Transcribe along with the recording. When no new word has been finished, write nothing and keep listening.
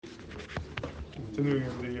Continuing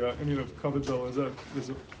in the Indian of kavod, there's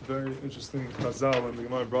a very interesting chazal in the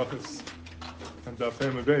Gemara Brachos and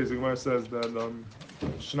Family Beis. The Gemara says that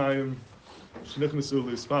Shnayim shnichnesu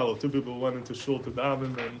lispalo. Two people went into shul to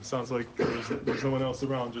daven, and it sounds like there's no one else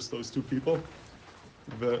around, just those two people.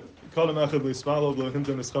 One of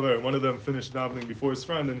them finished davening before his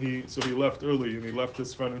friend, and he left early, and he left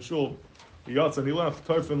his friend in shul. He left. So HaKadosh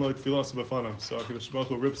Baruch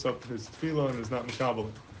Hu rips up his tefillah and is not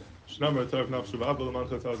mekabel.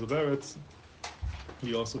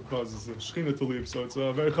 He also causes the Shechina to leave, so it's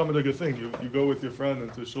a very common thing. You go with your friend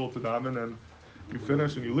into shul to daven, and you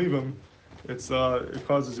finish and you leave him. It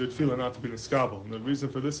causes your tefillah not to be niskabel. And the reason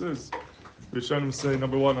for this is Rishonim say,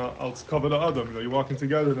 number one, I'll cover the Adam. You're walking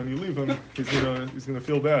together, then you leave him. He's gonna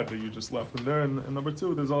feel bad that you just left him there. And number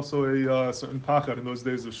two, there's also a certain pachad. In those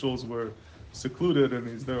days, the shuls were secluded, and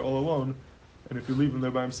he's there all alone. And if you leave him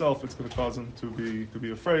there by himself, it's going to cause him to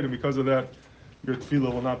be afraid. And because of that, your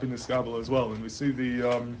tefillah will not be niskabel as well. And we see the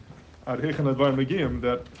ad hechan advar megiyim,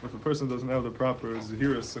 that if a person doesn't have the proper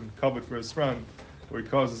zehirus and kavod for his friend, or he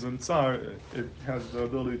causes him tsar, it has the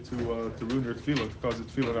ability to ruin your tefillah, to cause the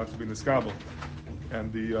tefillah not to be niskabel.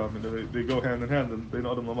 And they go hand in hand. And bein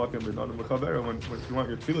adam lamakim, bein adam l'chaver. And when you want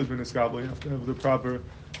your tefillah to be niskabel, you have to have the proper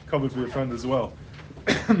kavod for your friend as well.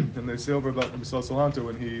 And they say over about Mr. Salanter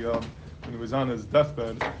when he was on his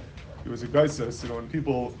deathbed, he was a geisus. When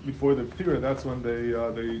people before the period, that's when they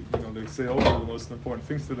say over the most important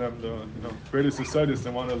things to them. The greatest societies, they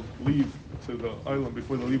want to leave to the island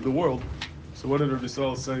before they leave the world. So what did Rabbi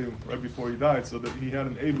Yisrael say right before he died? So that he had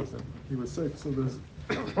an aide with him. He was sick, so there's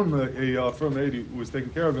a firm aide who was taking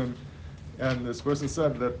care of him, and this person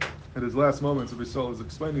said that at his last moments, Rabbi Yisrael was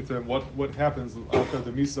explaining to him what happens after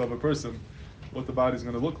the misa of a person, what the body's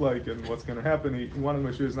going to look like and what's going to happen. He wanted to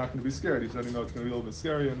make sure he's not going to be scared. He said, it's going to be a little bit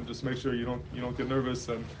scary, and just make sure you don't get nervous,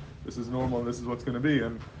 and this is normal, and this is what's going to be.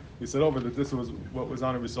 And he said over that this was what was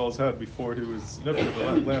on Rabbi Yisrael's head before he was nifted,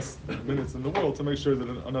 the last minutes in the world, to make sure that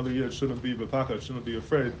another year shouldn't be bepachad, shouldn't be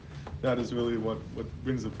afraid. That is really what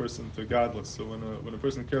brings a person to godless. So when a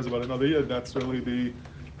person cares about another year, that's really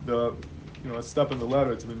the a step in the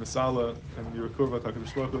ladder to be Masala and your kurva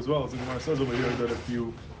HaKadosh Baruch Hu as well. As the Gemara says over here, that if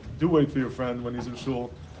you do wait for your friend when he's in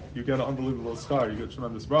shul, you get an unbelievable schar, you get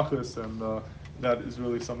tremendous brachas, and that is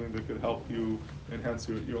really something that could help you enhance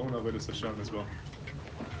your own avodas Hashem as well.